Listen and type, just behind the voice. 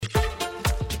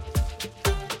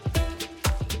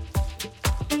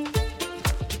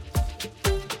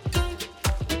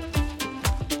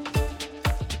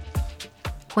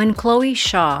When Chloe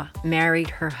Shaw married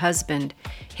her husband,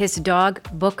 his dog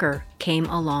Booker came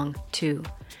along too.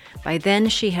 By then,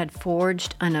 she had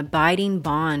forged an abiding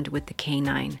bond with the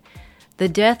canine. The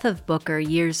death of Booker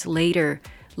years later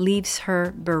leaves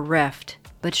her bereft,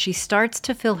 but she starts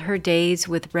to fill her days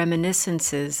with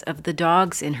reminiscences of the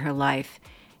dogs in her life,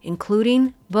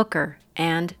 including Booker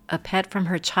and a pet from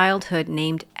her childhood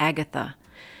named Agatha.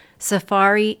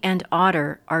 Safari and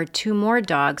Otter are two more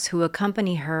dogs who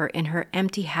accompany her in her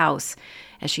empty house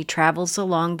as she travels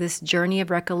along this journey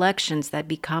of recollections that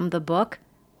become the book,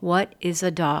 What is a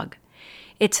Dog?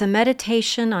 It's a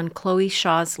meditation on Chloe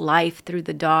Shaw's life through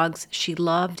the dogs she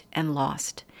loved and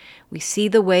lost. We see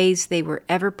the ways they were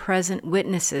ever-present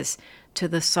witnesses to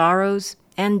the sorrows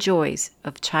and joys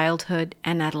of childhood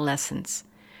and adolescence.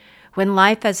 When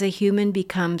life as a human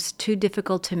becomes too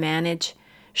difficult to manage,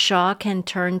 Shaw can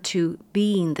turn to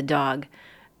being the dog,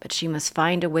 but she must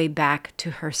find a way back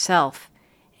to herself,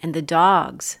 and the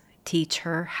dogs teach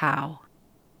her how.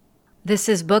 This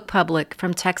is Book Public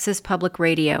from Texas Public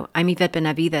Radio. I'm Yvette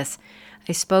Benavides.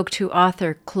 I spoke to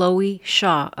author Chloe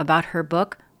Shaw about her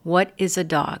book, What is a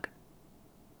Dog?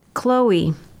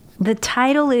 Chloe, the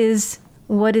title is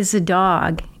What is a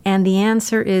Dog? And the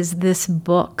answer is this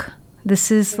book. This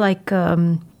is like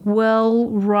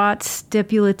well-wrought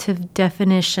stipulative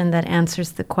definition that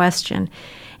answers the question.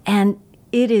 And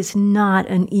it is not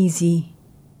an easy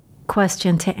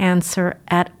question to answer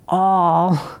at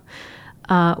all.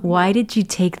 Why did you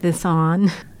take this on?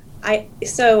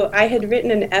 So I had written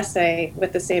an essay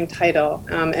with the same title,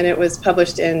 and it was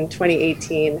published in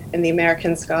 2018 in the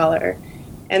American Scholar.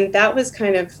 And that was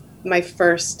kind of my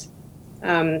first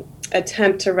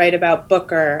attempt to write about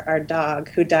Booker, our dog,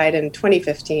 who died in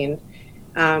 2015.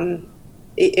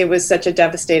 It was such a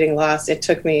devastating loss. It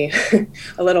took me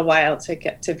a little while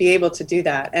to be able to do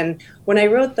that. And when I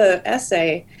wrote the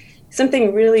essay,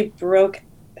 something really broke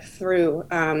through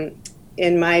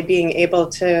in my being able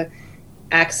to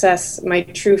access my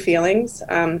true feelings.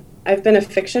 I've been a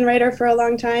fiction writer for a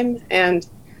long time, and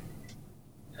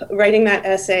writing that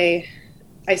essay,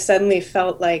 I suddenly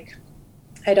felt like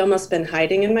I'd almost been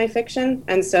hiding in my fiction.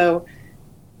 And so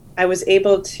I was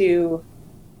able to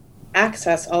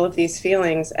access all of these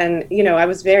feelings. And, I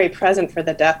was very present for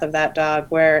the death of that dog,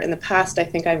 where in the past, I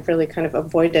think I've really kind of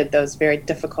avoided those very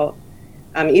difficult,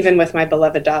 even with my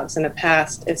beloved dogs in the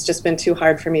past, it's just been too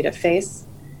hard for me to face.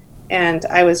 And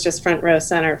I was just front row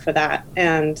center for that.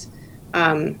 And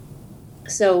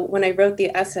so when I wrote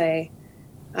the essay,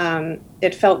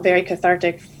 it felt very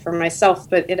cathartic for myself,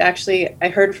 but I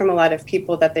heard from a lot of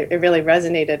people that it really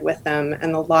resonated with them,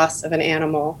 and the loss of an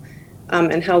animal,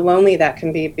 and how lonely that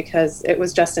can be, because it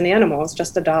was just an animal, it's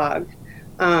just a dog.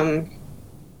 A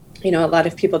lot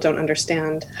of people don't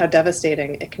understand how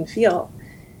devastating it can feel.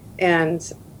 And,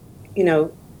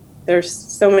 there's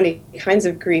so many kinds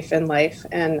of grief in life,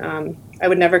 and I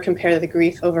would never compare the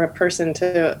grief over a person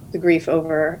to the grief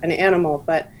over an animal,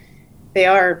 but they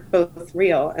are both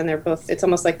real, and it's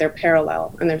almost like they're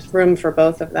parallel, and there's room for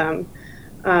both of them.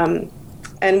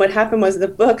 And what happened was the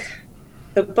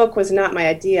book was not my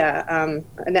idea.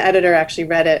 An editor actually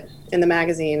read it in the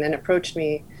magazine and approached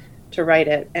me to write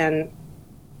it. And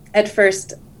at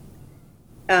first,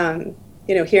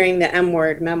 hearing the M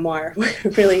word, memoir,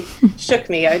 really shook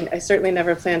me. I certainly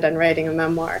never planned on writing a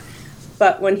memoir.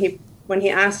 But when he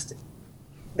asked,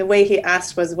 the way he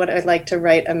asked was what I'd like to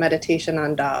write a meditation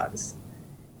on dogs.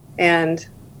 And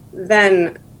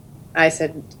then I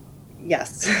said,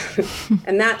 yes.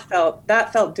 And that felt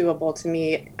doable to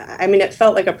me. I mean, it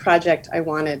felt like a project I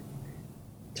wanted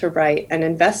to write and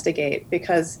investigate,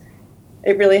 because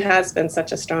it really has been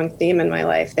such a strong theme in my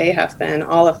life. They have been,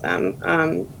 all of them.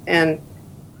 And,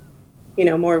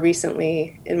 more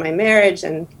recently in my marriage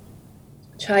and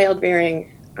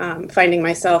childbearing, finding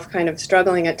myself kind of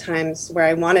struggling at times where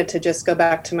I wanted to just go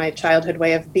back to my childhood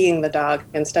way of being the dog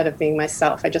instead of being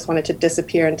myself. I just wanted to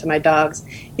disappear into my dogs.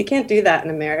 You can't do that in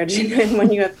a marriage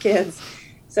when you have kids.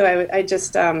 So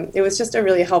it was just a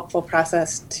really helpful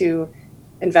process to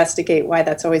investigate why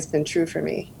that's always been true for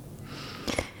me.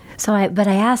 But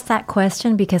I asked that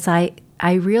question because I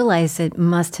realized it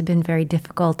must have been very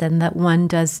difficult, and that one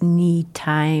does need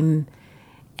time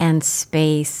and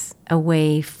space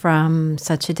away from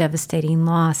such a devastating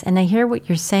loss. And I hear what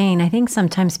you're saying. I think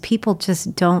sometimes people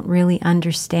just don't really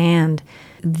understand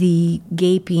the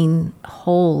gaping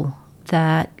hole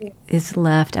that is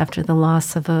left after the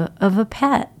loss of a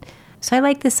pet. So I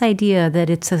like this idea that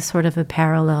it's a sort of a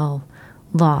parallel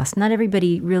loss. Not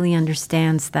everybody really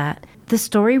understands that. The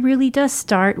story really does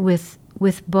start with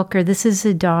Booker. This is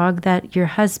a dog that your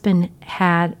husband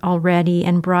had already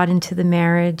and brought into the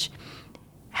marriage.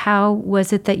 how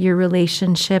was it that your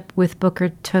relationship with Booker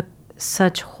took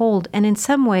such hold? And in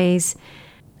some ways,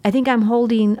 I think I'm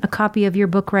holding a copy of your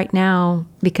book right now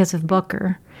because of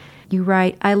Booker. You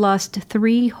write, I lost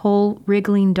 3 whole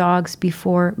wriggling dogs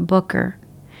before Booker,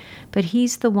 but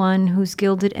he's the one whose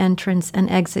gilded entrance and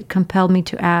exit compelled me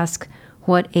to ask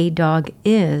what a dog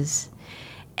is.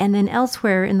 And then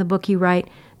elsewhere in the book you write,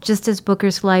 just as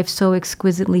Booker's life so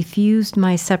exquisitely fused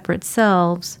my separate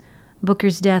selves,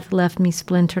 Booker's death left me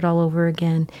splintered all over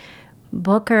again.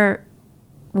 Booker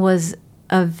was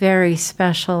a very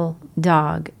special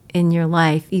dog in your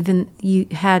life. Even you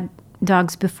had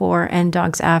dogs before and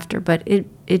dogs after, but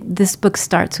this book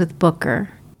starts with Booker.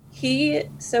 He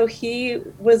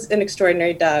was an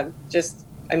extraordinary dog.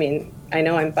 I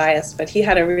know I'm biased, but he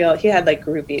had like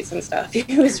groupies and stuff.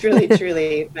 He was really,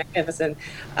 truly magnificent.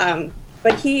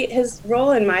 But his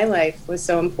role in my life was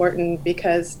so important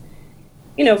because,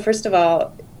 first of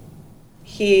all,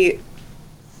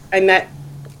 I met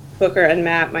Booker and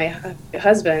Matt, my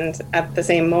husband, at the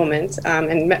same moment.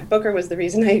 And Booker was the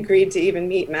reason I agreed to even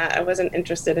meet Matt. I wasn't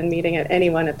interested in meeting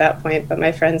anyone at that point, but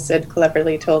my friend Sid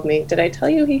cleverly told me, did I tell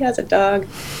you he has a dog?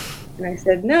 And I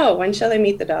said, no, when shall I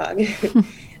meet the dog?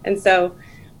 And so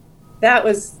that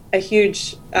was a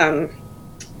huge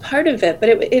part of it, but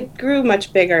it grew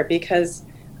much bigger because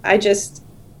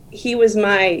he was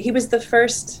the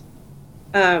first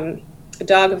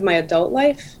dog of my adult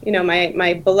life.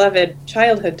 My beloved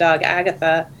childhood dog,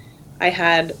 Agatha, I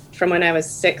had from when I was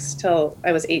 6 till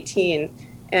I was 18,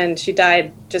 and she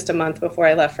died just a month before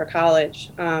I left for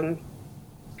college. And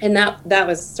that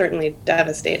was certainly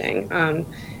devastating.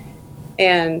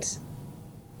 And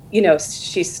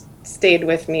she stayed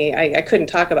with me. I couldn't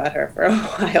talk about her for a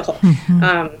while.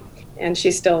 Mm-hmm. And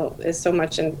she still is so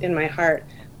much in my heart.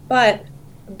 But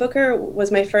Booker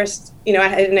was my first,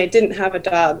 and I didn't have a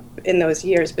dog in those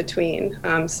years between.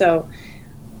 So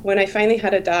when I finally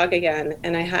had a dog again,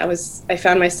 and I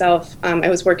found myself, I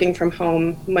was working from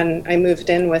home when I moved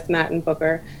in with Matt and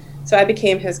Booker. So I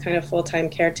became his kind of full-time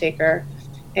caretaker.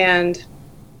 And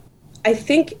I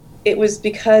think it was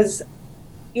because,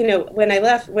 when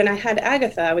I had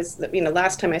Agatha, I was,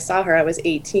 last time I saw her, I was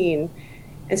 18.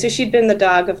 And so she'd been the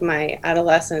dog of my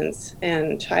adolescence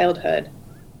and childhood.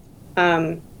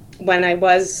 When I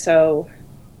was so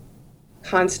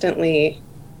constantly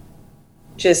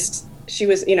she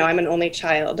was, I'm an only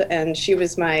child, and she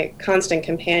was my constant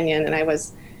companion, and I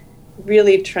was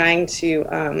really trying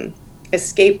to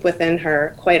escape within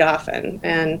her quite often.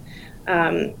 And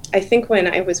I think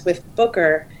when I was with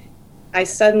Booker, I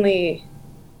suddenly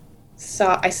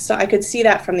I could see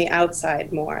that from the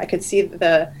outside more. I could see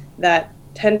that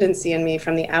tendency in me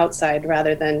from the outside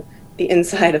rather than the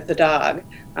inside of the dog.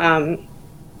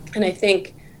 And I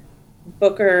think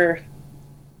Booker,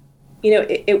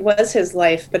 it was his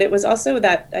life, but it was also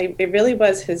that it really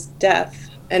was his death,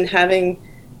 and having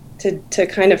to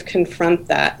kind of confront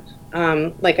that.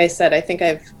 Like I said, I think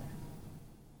I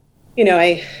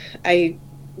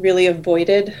really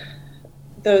avoided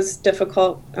those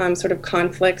difficult sort of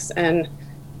conflicts and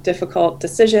difficult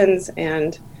decisions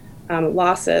and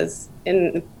losses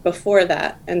before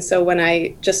that. And so when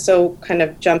I just so kind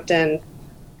of jumped in,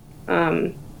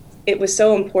 it was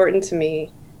so important to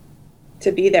me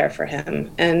to be there for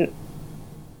him. And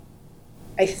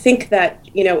I think that,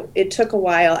 it took a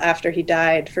while after he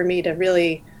died for me to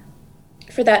really,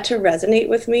 for that to resonate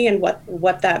with me and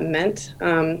what that meant,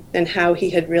 and how he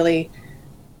had really,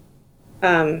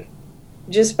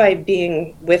 just by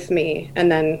being with me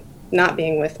and then not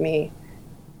being with me,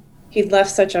 he'd left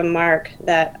such a mark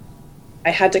that I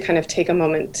had to kind of take a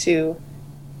moment to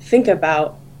think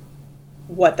about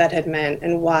what that had meant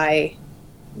and why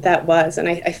that was. And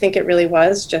I think it really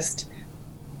was just,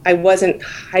 I wasn't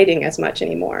hiding as much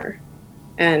anymore.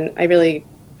 And I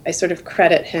sort of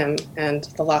credit him and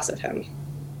the loss of him.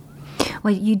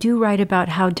 Well, you do write about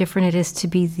how different it is to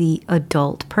be the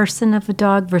adult person of a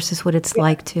dog versus what it's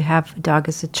like to have a dog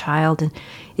as a child. And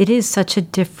it is such a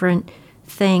different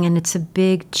thing, and it's a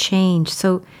big change.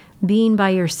 So being by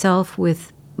yourself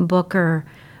with Booker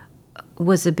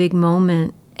was a big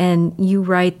moment. And you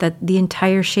write that the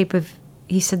entire shape of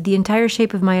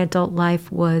my adult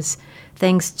life was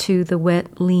thanks to the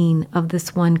wet lean of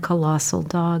this one colossal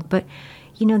dog. But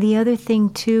the other thing,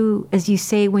 too, as you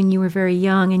say, when you were very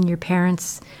young and your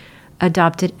parents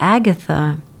adopted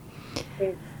Agatha,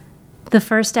 the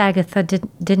first Agatha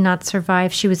did not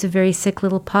survive. She was a very sick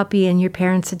little puppy, and your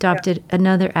parents adopted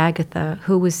another Agatha,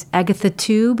 who was Agatha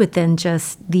 2, but then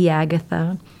just the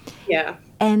Agatha. Yeah.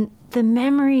 And the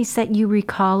memories that you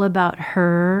recall about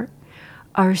her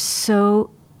are so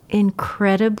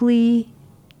incredibly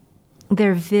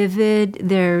they're vivid,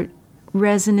 they're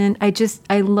resonant.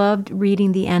 I loved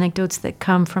reading the anecdotes that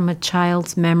come from a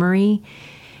child's memory.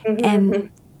 Mm-hmm. And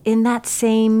in that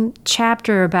same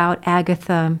chapter about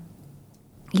Agatha,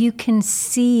 you can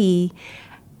see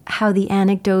how the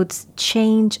anecdotes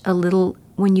change a little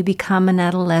when you become an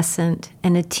adolescent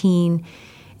and a teen,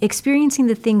 experiencing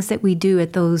the things that we do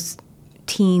at those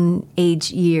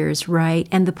teenage years, right?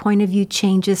 And the point of view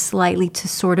changes slightly to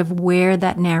sort of where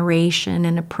that narration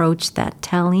and approach that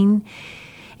telling.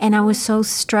 And I was so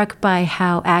struck by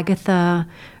how Agatha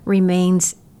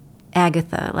remains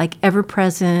Agatha, like ever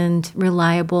present,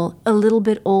 reliable, a little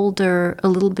bit older, a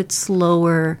little bit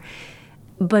slower.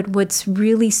 But what's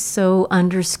really so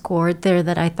underscored there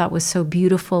that I thought was so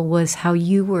beautiful was how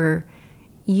you were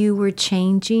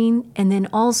changing, and then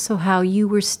also how you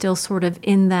were still sort of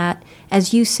in that,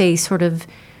 as you say, sort of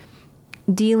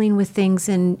dealing with things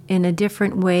in a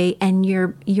different way, and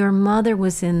your mother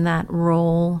was in that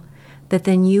role that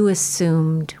then you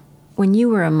assumed when you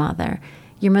were a mother.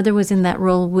 Your mother was in that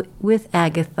role with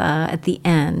Agatha at the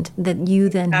end that you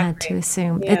then had to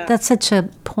assume. Yeah. That's such a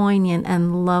poignant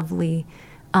and lovely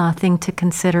thing to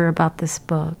consider about this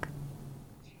book.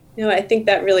 I think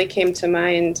that really came to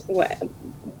mind,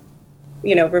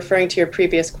 referring to your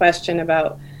previous question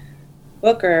about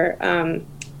Booker,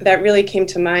 that really came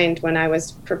to mind when I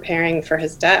was preparing for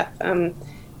his death.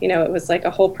 It was like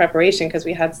a whole preparation because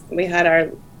we had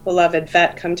our beloved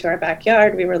vet come to our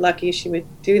backyard. We were lucky she would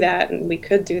do that, and we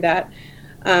could do that.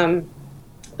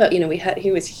 But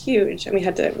he was huge, and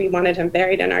we wanted him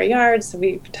buried in our yard, so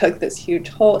we dug this huge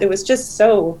hole. It was just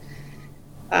so,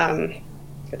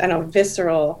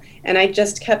 visceral. And I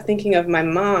just kept thinking of my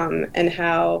mom and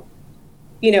how,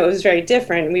 it was very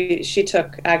different. She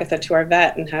took Agatha to our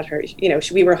vet and had her,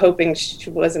 we were hoping she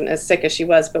wasn't as sick as she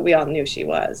was, but we all knew she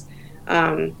was.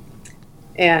 And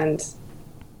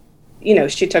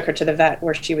she took her to the vet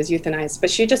where she was euthanized, but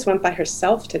she just went by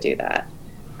herself to do that.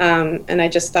 And I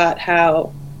just thought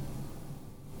how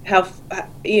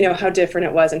different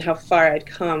it was and how far I'd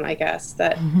come, I guess,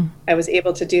 that I was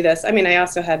able to do this. I mean, I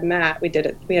also had Matt. We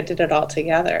did it all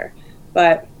together,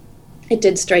 but it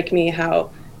did strike me how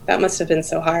that must have been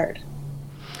so hard.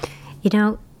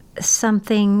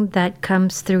 Something that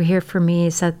comes through here for me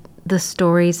is that the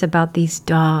stories about these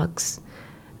dogs,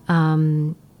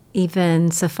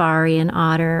 even Safari and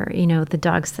Otter, the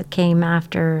dogs that came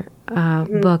after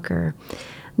Booker,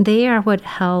 they are what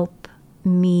help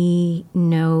me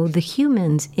know the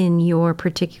humans in your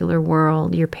particular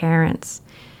world, your parents,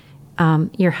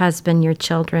 your husband, your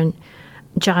children,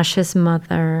 Josh's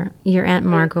mother, your Aunt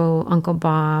Margot, Uncle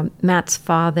Bob, Matt's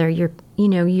father, your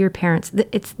parents.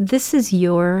 This is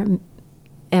your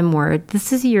M word.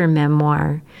 This is your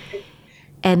memoir.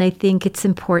 And I think it's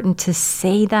important to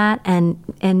say that and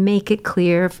make it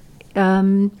clear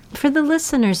for the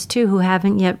listeners, too, who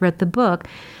haven't yet read the book,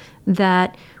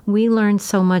 that we learned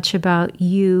so much about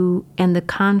you and the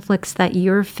conflicts that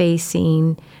you're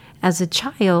facing as a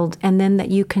child, and then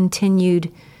that you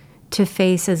continued to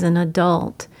face as an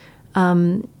adult.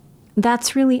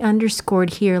 That's really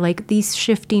underscored here, like these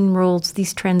shifting roles,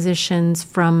 these transitions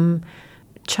from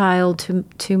child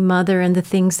to mother, and the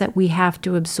things that we have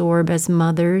to absorb as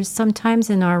mothers, sometimes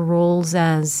in our roles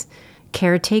as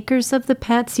caretakers of the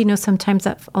pets. Sometimes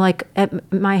that, like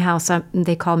at my house,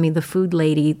 they call me the food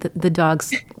lady. The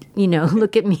dogs,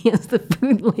 look at me as the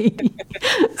food lady.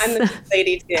 I'm the food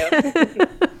lady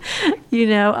too.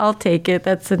 I'll take it.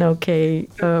 That's an okay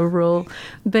role.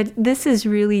 But this is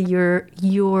really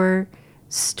your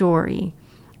story.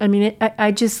 I mean,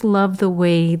 I just love the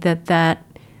way that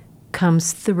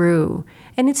comes through.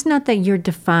 And it's not that you're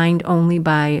defined only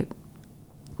by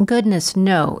goodness.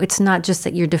 No, it's not just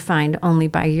that you're defined only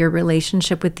by your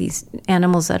relationship with these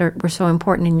animals that were so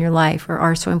important in your life or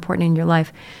are so important in your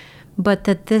life, but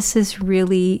that this was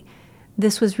really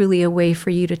a way for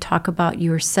you to talk about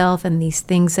yourself and these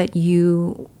things that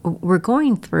you were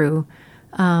going through.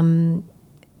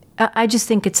 I just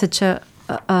think it's such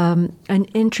an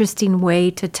interesting way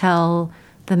to tell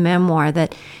the memoir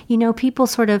that, people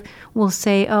sort of will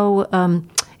say,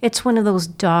 it's one of those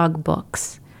dog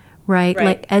books. Right?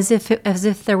 Like as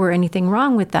if there were anything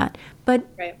wrong with that. But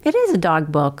It is a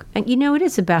dog book. And it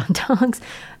is about dogs.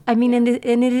 I mean, and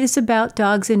it is about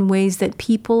dogs in ways that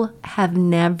people have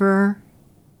never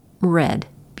read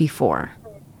before.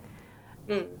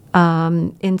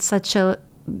 In such a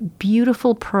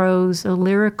beautiful prose, a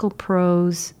lyrical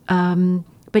prose.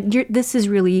 But this is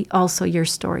really also your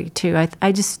story, too.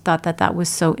 I just thought that was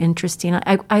so interesting.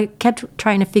 I kept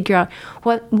trying to figure out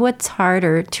what's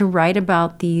harder, to write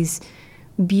about these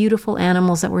beautiful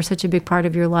animals that were such a big part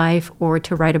of your life, or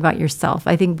to write about yourself?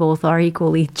 I think both are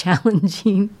equally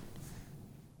challenging.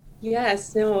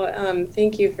 Yes, no,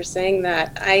 thank you for saying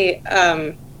that.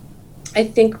 I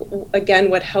think, again,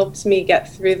 what helped me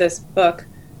get through this book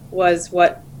was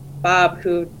what Bob,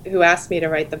 who asked me to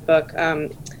write the book,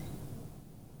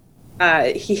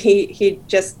 he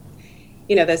just,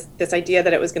 this idea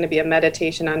that it was going to be a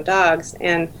meditation on dogs.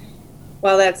 And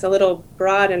while that's a little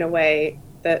broad in a way,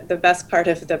 the best part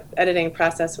of the editing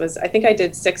process was, I think I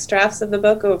did 6 drafts of the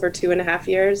book over 2.5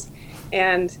 years.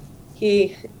 And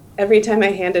every time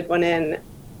I handed one in,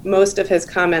 most of his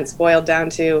comments boiled down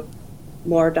to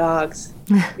more dogs.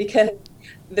 Because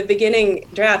the beginning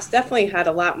drafts definitely had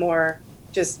a lot more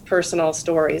just personal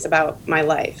stories about my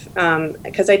life.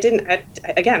 Because I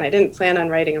didn't plan on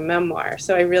writing a memoir,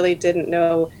 so I really didn't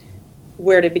know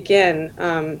where to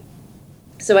begin.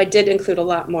 So I did include a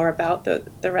lot more about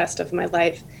the rest of my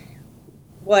life.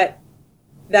 What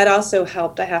that also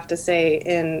helped, I have to say,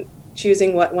 in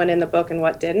choosing what went in the book and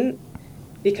what didn't,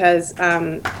 because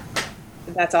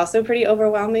that's also pretty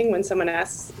overwhelming when someone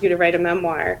asks you to write a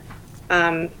memoir.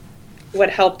 What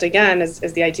helped, again, is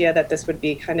the idea that this would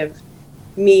be kind of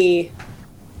me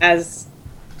as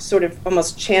sort of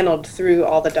almost channeled through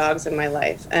all the dogs in my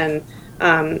life. And,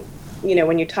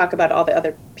 when you talk about all the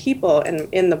other people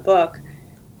in the book,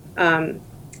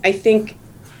 I think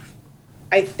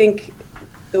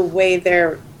the way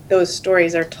those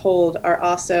stories are told are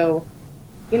also,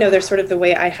 they're sort of the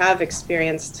way I have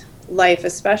experienced life,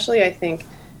 especially, I think,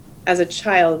 as a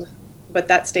child, but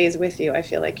that stays with you, I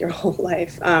feel like, your whole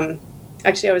life.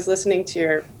 Actually, I was listening to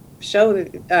your show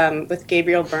with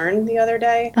Gabriel Byrne the other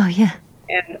day. Oh, yeah.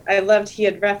 And I loved, he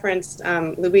had referenced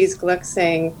Louise Gluck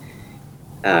saying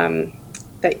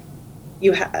that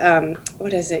you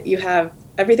have,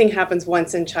 everything happens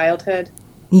once in childhood.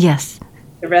 Yes.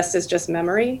 The rest is just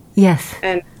memory. Yes.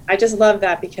 And I just love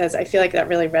that, because I feel like that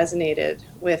really resonated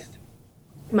with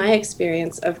my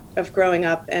experience of growing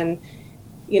up. And,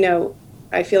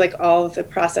 I feel like all of the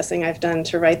processing I've done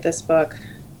to write this book,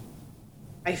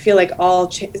 I feel like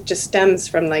it just stems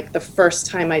from like the first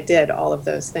time I did all of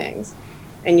those things.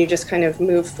 And you just kind of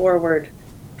move forward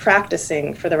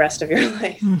practicing for the rest of your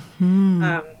life.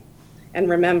 Mm-hmm. And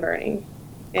remembering.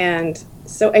 And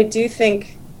so I do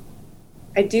think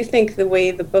the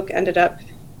way the book ended up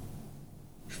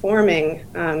forming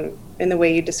in the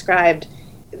way you described,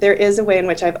 there is a way in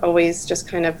which I've always just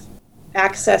kind of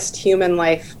accessed human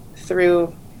life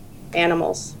through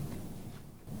animals.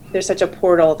 There's such a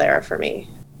portal there for me.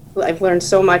 I've learned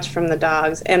so much from the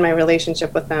dogs and my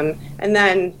relationship with them. And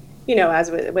then,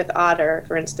 as with Otter,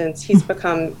 for instance, he's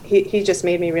become, he just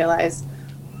made me realize,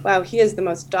 wow, he is the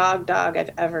most dog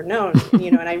I've ever known.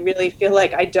 And I really feel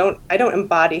like I don't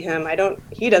embody him.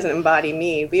 He doesn't embody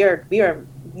me. We are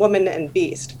woman and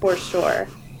beast for sure.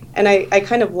 And I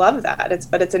kind of love that.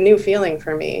 But it's a new feeling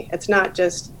for me. It's not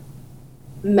just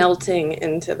melting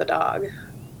into the dog.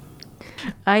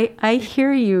 I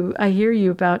hear you. I hear you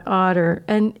about Otter.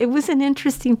 And it was an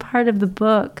interesting part of the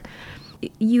book.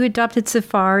 You adopted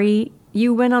Safari.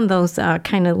 You went on those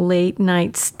kind of late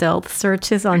night stealth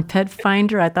searches on Pet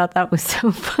Finder. I thought that was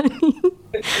so funny.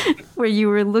 Where you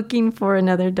were looking for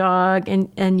another dog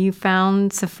and you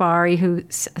found Safari, who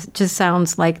just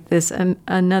sounds like this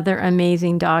another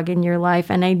amazing dog in your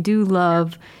life. And I do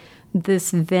love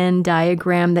this Venn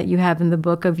diagram that you have in the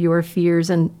book of your fears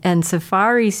and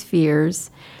Safari's fears.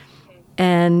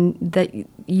 And that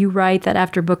you write that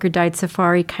after Booker died,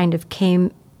 Safari kind of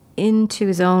came into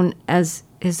his own as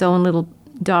his own little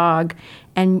dog,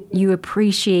 and you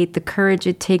appreciate the courage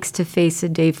it takes to face a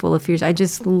day full of fears. I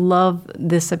just love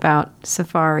this about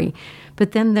Safari.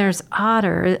 But then there's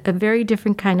Otter, a very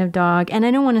different kind of dog. And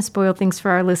I don't want to spoil things for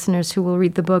our listeners who will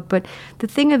read the book, but the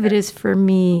thing of it is, for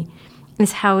me,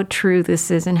 is how true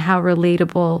this is and how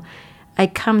relatable. I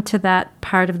come to that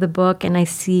part of the book and I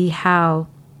see how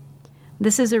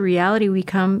this is a reality we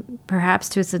come perhaps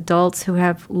to as adults who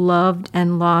have loved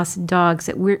and lost dogs,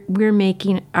 that we're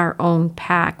making our own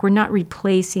pack. We're not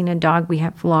replacing a dog we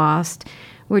have lost.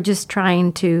 We're just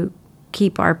trying to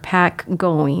keep our pack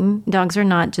going. Dogs are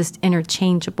not just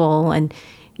interchangeable and,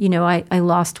 I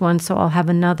lost one, so I'll have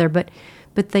another. But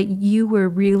that you were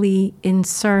really in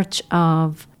search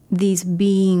of these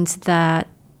beings that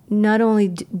not only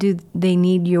do they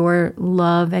need your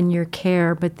love and your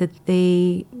care, but that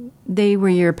they were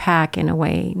your pack in a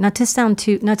way. Not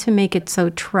to make it so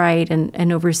trite and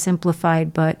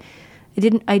oversimplified, but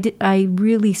I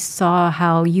really saw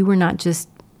how you were not just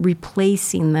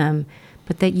replacing them,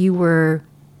 but that you were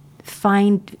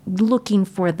looking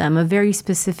for them, a very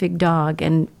specific dog,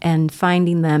 and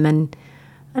finding them. And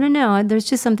I don't know. There's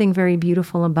just something very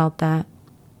beautiful about that.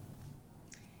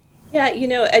 Yeah,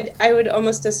 I would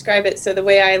almost describe it. So the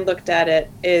way I looked at it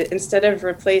is, instead of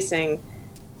replacing,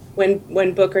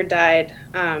 when Booker died,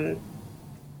 one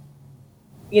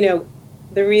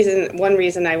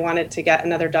reason I wanted to get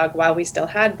another dog while we still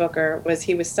had Booker was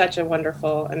he was such a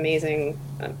wonderful, amazing,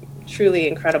 truly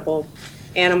incredible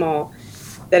animal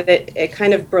that it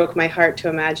kind of broke my heart to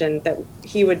imagine that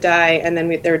he would die and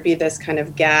then there would be this kind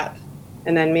of gap,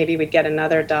 and then maybe we'd get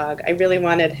another dog. I really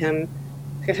wanted him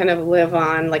to kind of live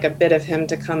on, like a bit of him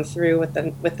to come through with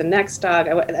the next dog.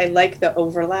 I like the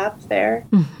overlap there.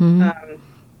 Mm-hmm.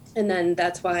 And then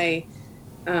that's why,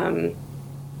 as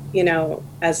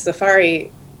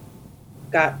Safari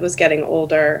was getting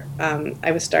older,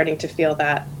 I was starting to feel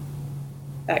that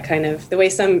kind of, the way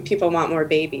some people want more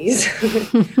babies.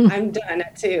 I'm done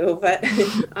at 2, but,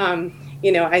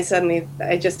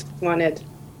 I just wanted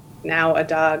now a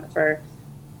dog for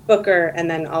Booker and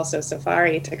then also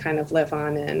Safari to kind of live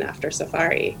on in after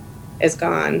Safari is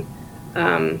gone.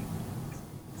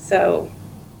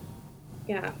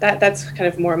 Yeah, that's kind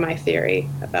of more my theory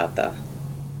about the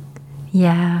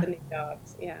new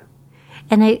dogs. Yeah.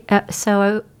 And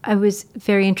I was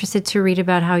very interested to read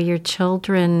about how your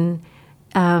children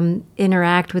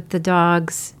interact with the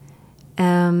dogs,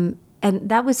 and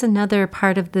that was another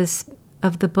part of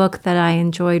the book that I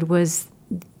enjoyed, was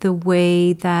the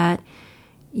way that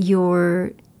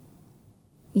you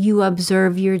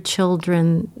observe your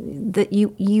children, that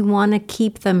you want to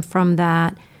keep them from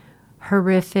that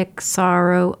horrific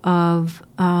sorrow of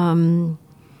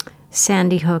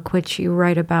Sandy Hook, which you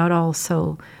write about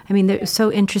also. I mean, they're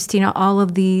so interesting, all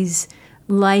of these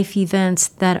life events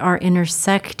that are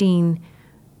intersecting,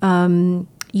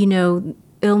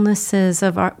 illnesses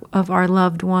of our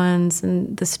loved ones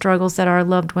and the struggles that our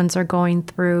loved ones are going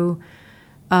through,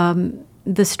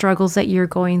 the struggles that you're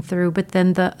going through, but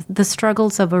then the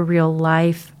struggles of a real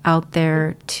life out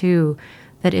there too,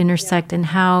 that intersect, and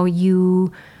how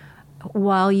you,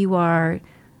 while you are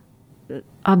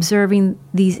observing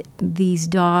these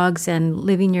dogs and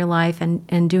living your life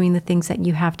and doing the things that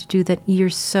you have to do, that you're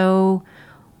so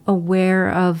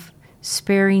aware of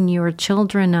sparing your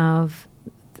children of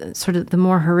sort of the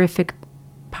more horrific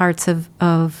parts of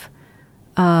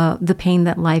the pain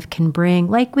that life can bring,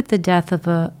 like with the death of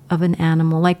an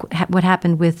animal, like what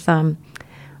happened with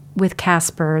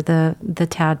Casper, the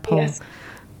tadpole.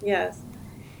 Yes.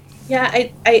 Yeah,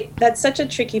 I that's such a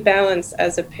tricky balance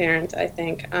as a parent, I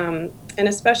think, and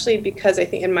especially because I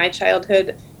think in my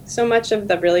childhood, so much of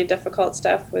the really difficult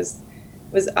stuff was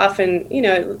often,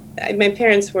 my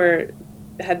parents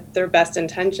had their best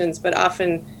intentions, but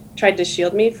often tried to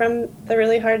shield me from the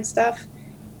really hard stuff.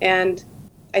 And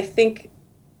I think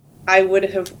I would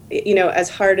have, as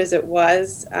hard as it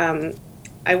was,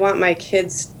 I want my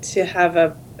kids to have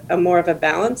a more of a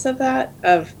balance of that,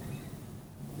 of,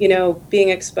 being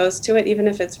exposed to it, even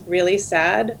if it's really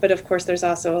sad. But of course, there's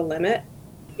also a limit,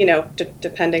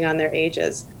 depending on their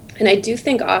ages. And I do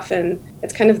think often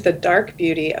it's kind of the dark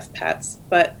beauty of pets,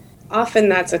 but often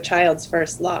that's a child's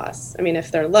first loss. I mean,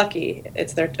 if they're lucky,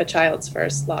 it's a child's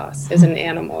first loss as an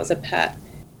animal, as a pet.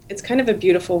 It's kind of a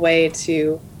beautiful way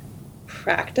to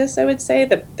practice, I would say,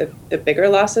 the bigger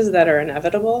losses that are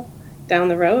inevitable down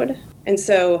the road. And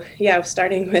so,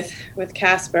 starting with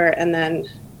Casper and then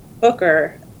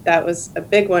Booker, that was a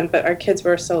big one, but our kids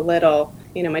were so little.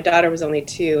 My daughter was only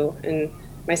 2 and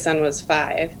my son was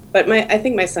 5, but I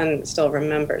think my son still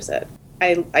remembers it.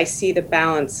 I see the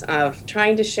balance of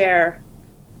trying to share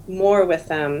more with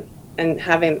them and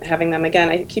having them, again,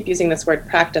 I keep using this word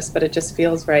practice, but it just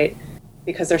feels right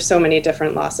because there's so many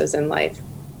different losses in life.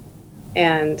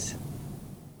 And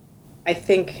I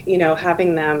think,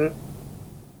 having them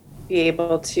be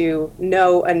able to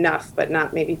know enough, but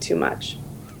not maybe too much.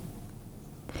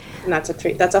 And that's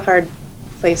a hard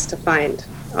place to find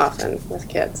often with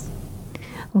kids.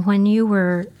 When you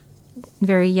were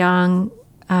very young,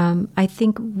 I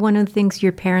think one of the things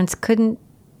your parents couldn't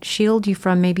shield you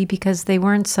from, maybe because they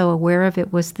weren't so aware of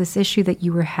it, was this issue that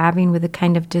you were having with a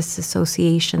kind of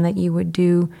disassociation that you would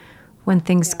do when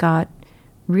things got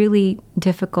really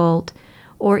difficult,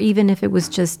 or even if it was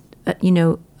just,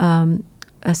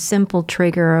 a simple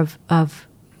trigger of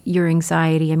your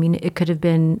anxiety. I mean, it could have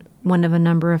been one of a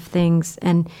number of things.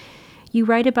 And you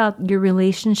write about your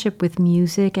relationship with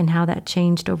music and how that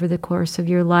changed over the course of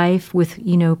your life with,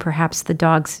 perhaps the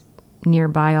dogs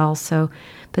nearby also.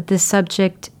 But this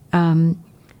subject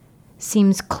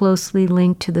seems closely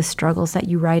linked to the struggles that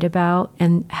you write about,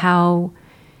 and how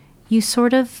you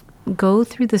sort of go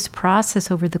through this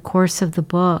process over the course of the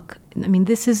book. I mean,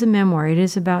 this is a memoir. It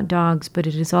is about dogs, but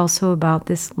it is also about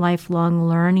this lifelong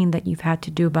learning that you've had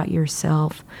to do about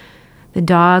yourself. The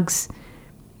dogs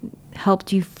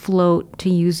helped you float, to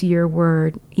use your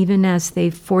word, even as they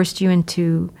forced you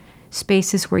into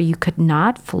spaces where you could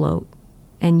not float.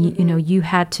 And, you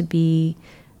had to be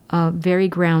very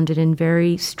grounded and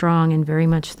very strong and very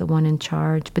much the one in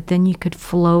charge. But then you could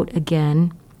float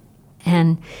again.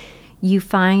 And you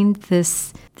find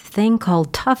this thing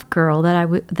called Tough Girl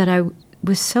that I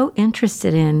was so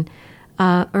interested in,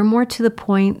 or more to the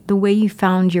point, the way you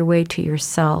found your way to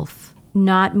yourself,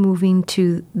 not moving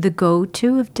to the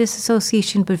go-to of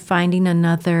disassociation, but finding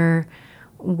another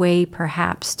way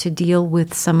perhaps to deal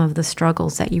with some of the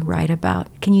struggles that you write about.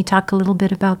 Can you talk a little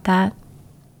bit about that?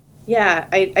 Yeah,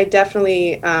 I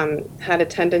definitely had a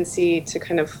tendency to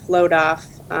kind of float off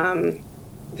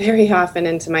very often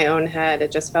into my own head.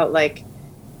 It just felt like,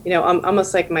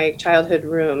 almost like my childhood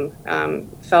room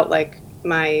felt like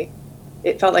my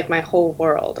whole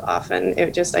world often.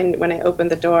 When I opened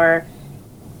the door,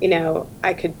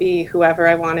 I could be whoever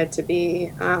I wanted to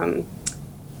be.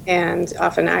 And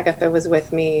often Agatha was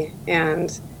with me,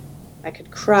 and I could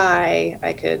cry,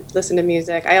 I could listen to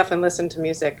music. I often listened to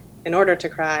music in order to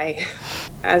cry.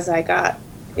 As I got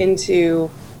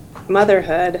into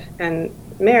motherhood and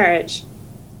marriage,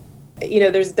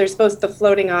 there's both the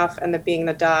floating off and the being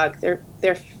the dog.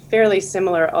 They're fairly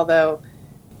similar, although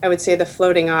I would say the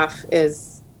floating off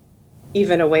is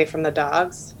even away from the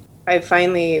dogs. I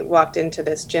finally walked into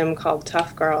this gym called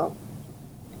Tough Girl,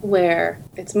 where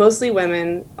it's mostly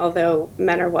women, although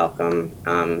men are welcome.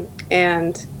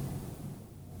 And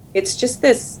it's just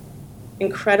this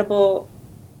incredible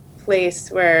place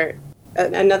where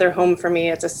another home for me.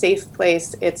 It's a safe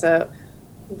place. It's a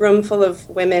room full of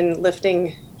women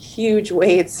lifting huge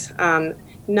weights.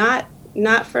 Not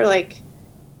for like,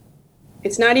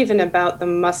 it's not even about the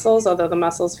muscles, although the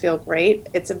muscles feel great.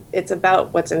 It's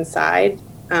about what's inside.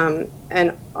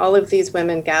 And all of these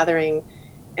women gathering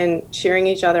and cheering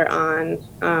each other on.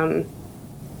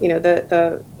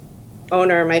 The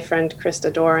owner, my friend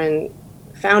Krista Doran,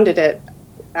 founded it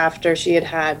after she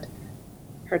had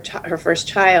her first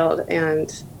child,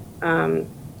 and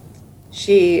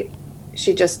she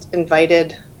just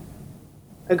invited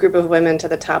a group of women to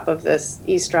the top of this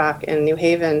East Rock in New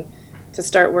Haven to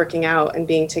start working out and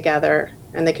being together,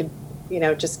 and they could,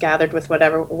 just gathered with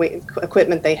whatever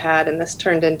equipment they had, and this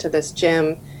turned into this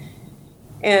gym.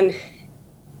 And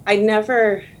I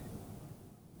never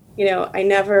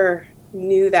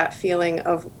knew that feeling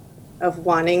of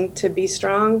wanting to be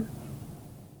strong.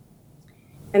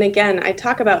 And again, I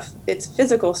talk about it's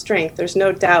physical strength. There's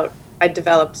no doubt I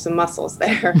developed some muscles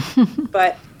there,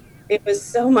 but it was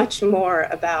so much more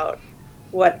about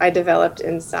what I developed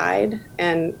inside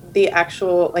and the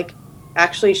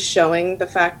actually showing the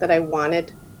fact that I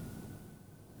wanted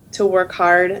to work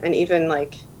hard and even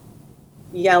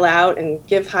yell out and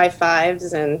give high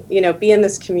fives and, be in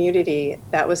this community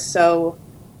that was so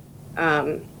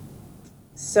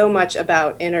much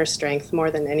about inner strength more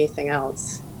than anything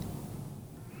else.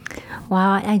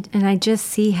 Wow, and I just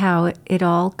see how it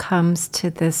all comes to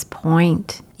this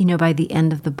point, by the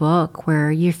end of the book,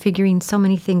 where you're figuring so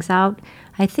many things out.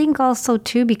 I think also,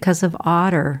 too, because of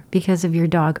Otter, because of your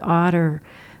dog Otter,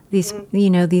 these,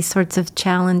 these sorts of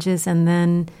challenges, and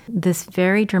then this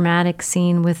very dramatic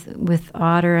scene with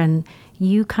Otter and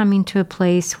you coming to a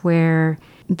place where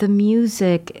the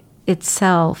music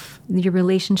itself, your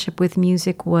relationship with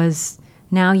music was,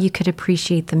 now you could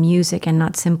appreciate the music and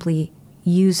not simply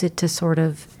use it to sort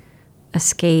of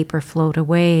escape or float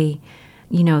away.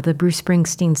 The Bruce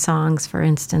Springsteen songs, for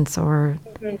instance, or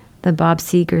the Bob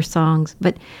Seger songs.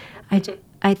 But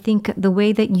I think the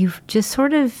way that you've just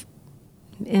sort of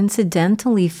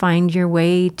incidentally find your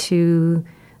way to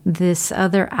this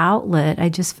other outlet, I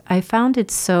just found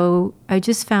it so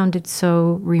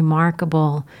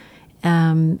remarkable.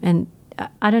 And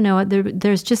I don't know,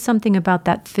 there's just something about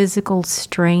that physical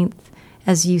strength,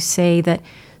 as you say, that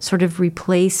sort of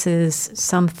replaces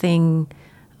something.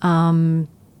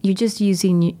 You're just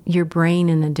using your brain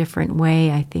in a different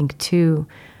way, I think, too.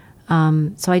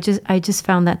 So I just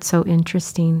found that so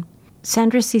interesting.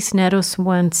 Sandra Cisneros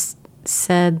once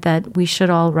said that we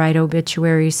should all write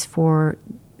obituaries for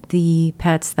the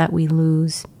pets that we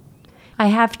lose. I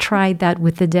have tried that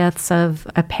with the deaths of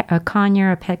a pet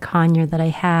conure that I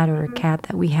had, or a cat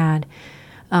that we had,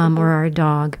 or our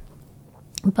dog.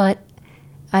 But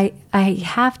I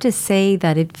have to say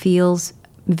that it feels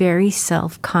very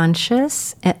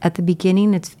self-conscious. At the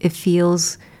beginning, it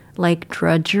feels like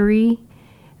drudgery,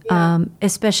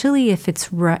 especially if it's,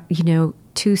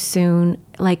 too soon.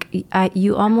 Like,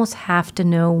 you almost have to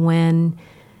know when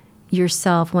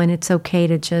it's okay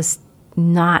to just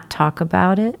not talk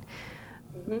about it.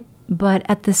 Mm-hmm. But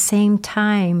at the same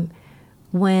time,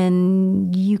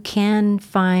 when you can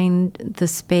find the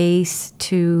space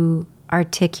to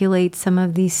articulate some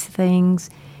of these things,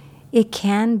 it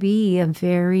can be a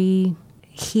very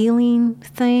healing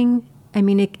thing. I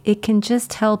mean, it can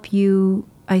just help you,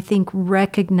 I think,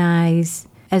 recognize,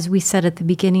 as we said at the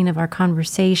beginning of our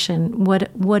conversation,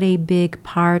 what a big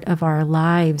part of our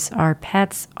lives our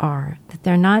pets are. That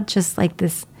they're not just like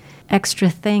this extra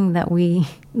thing that we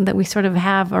sort of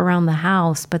have around the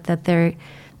house, but that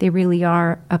they really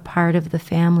are a part of the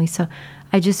family. So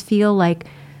I just feel like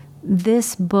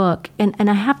this book, and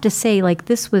I have to say, like,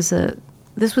 this was a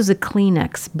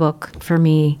Kleenex book for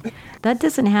me. That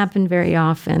doesn't happen very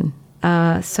often.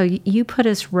 So you put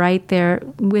us right there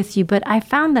with you. But I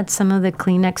found that some of the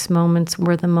Kleenex moments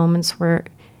were the moments where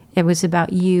it was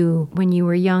about you when you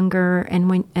were younger,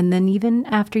 and then even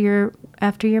after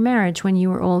your marriage, when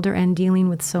you were older and dealing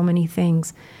with so many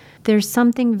things. There's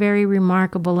something very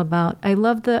remarkable about, I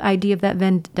love the idea of that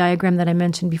Venn diagram that I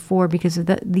mentioned before, because of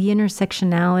the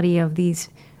intersectionality of these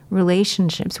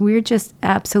relationships. We're just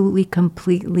absolutely,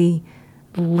 completely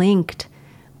linked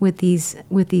with these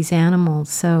animals.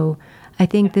 So I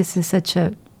think this is such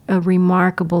a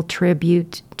remarkable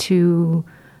tribute to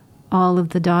all of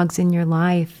the dogs in your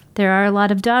life. There are a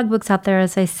lot of dog books out there,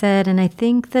 as I said, and I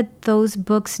think that those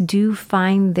books do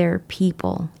find their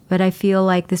people. But I feel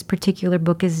like this particular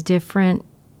book is different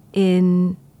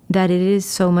in that it is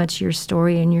so much your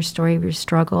story and your story of your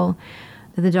struggle.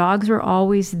 The dogs were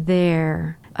always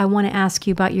there. I want to ask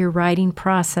you about your writing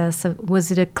process.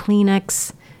 Was it a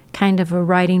Kleenex kind of a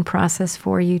writing process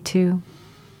for you too?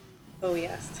 Oh,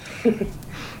 yes.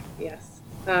 Yes.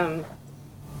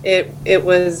 It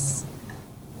was,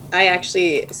 I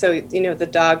actually, so, the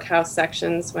dog house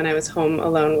sections when I was home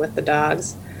alone with the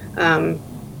dogs, I'm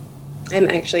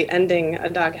actually ending a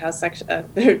doghouse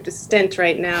stint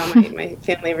right now. My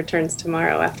family returns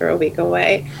tomorrow after a week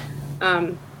away.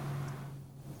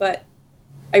 But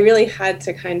I really had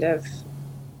to kind of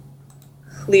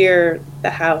clear the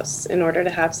house in order to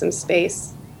have some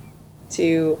space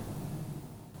to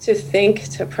think,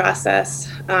 to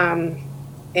process.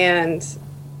 And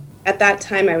at that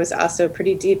time, I was also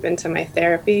pretty deep into my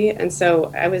therapy. And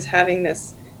so I was having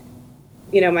this,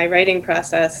 my writing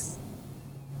process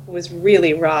was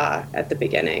really raw at the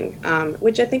beginning,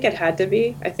 which I think it had to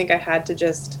be. I think I had to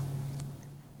just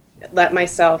let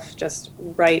myself just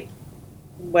write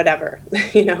whatever,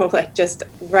 like just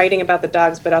writing about the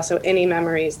dogs, but also any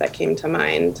memories that came to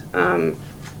mind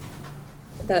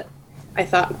that I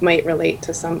thought might relate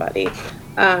to somebody.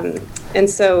 And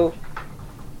so,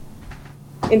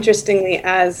 interestingly,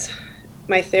 as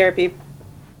my therapy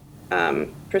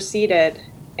proceeded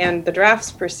and the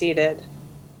drafts proceeded,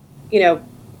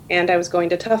 and I was going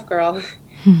to Tough Girl,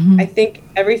 mm-hmm. I think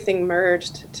everything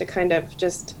merged to kind of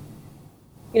just,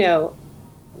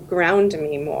 ground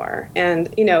me more.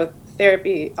 And,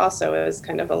 therapy also is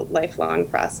kind of a lifelong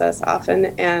process often.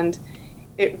 And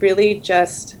it really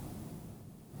just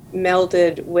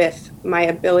melded with my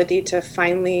ability to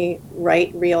finally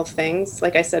write real things.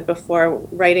 Like I said before,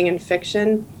 writing in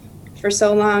fiction for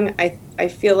so long, I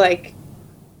feel like,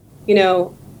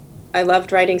 I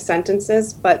loved writing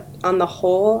sentences, but on the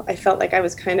whole, I felt like I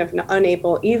was kind of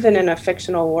unable, even in a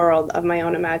fictional world of my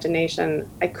own imagination,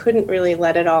 I couldn't really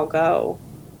let it all go.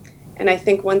 And I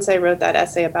think once I wrote that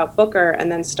essay about Booker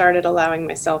and then started allowing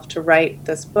myself to write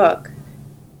this book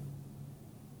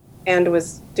and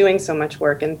was doing so much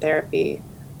work in therapy,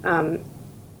 I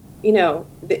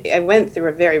went through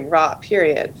a very raw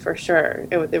period for sure.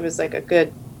 It was like a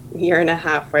good year and a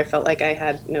half where I felt like I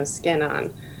had no skin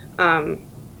on.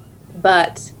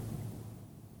 But,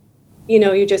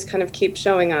 you just kind of keep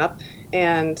showing up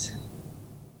and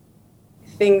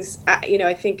things,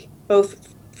 I think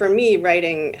both for me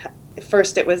writing,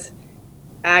 first it was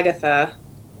Agatha,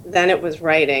 then it was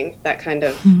writing that kind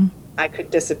of mm-hmm. I could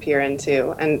disappear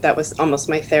into. And that was almost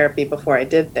my therapy before I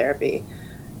did therapy.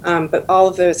 But all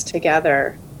of those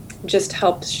together just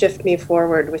helped shift me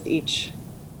forward with each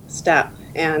step.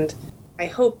 And I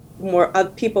hope more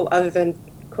people other than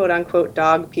quote-unquote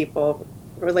dog people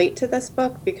relate to this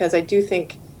book, because I do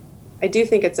think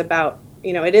it's about,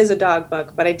 it is a dog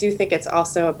book, but I do think it's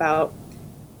also about,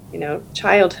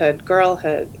 childhood,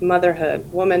 girlhood, motherhood,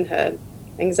 womanhood,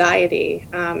 anxiety,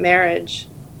 marriage,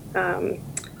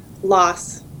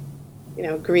 loss,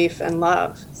 grief and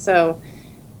love. So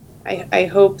I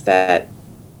hope that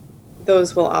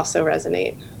those will also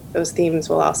resonate. Those themes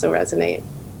will also resonate.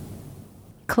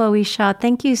 Chloe Shaw,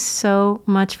 thank you so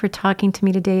much for talking to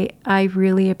me today. I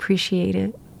really appreciate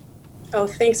it. Oh,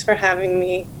 thanks for having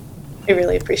me. I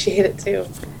really appreciate it too.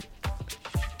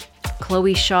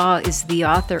 Chloe Shaw is the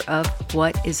author of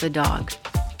What is a Dog?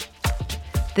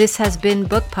 This has been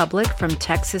Book Public from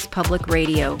Texas Public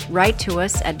Radio. Write to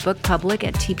us at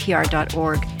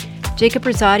bookpublic@tpr.org. Jacob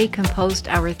Rosati composed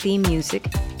our theme music.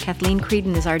 Kathleen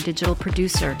Creedon is our digital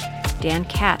producer. Dan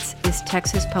Katz is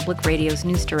Texas Public Radio's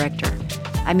news director.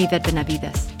 I'm Yvette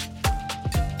Benavides.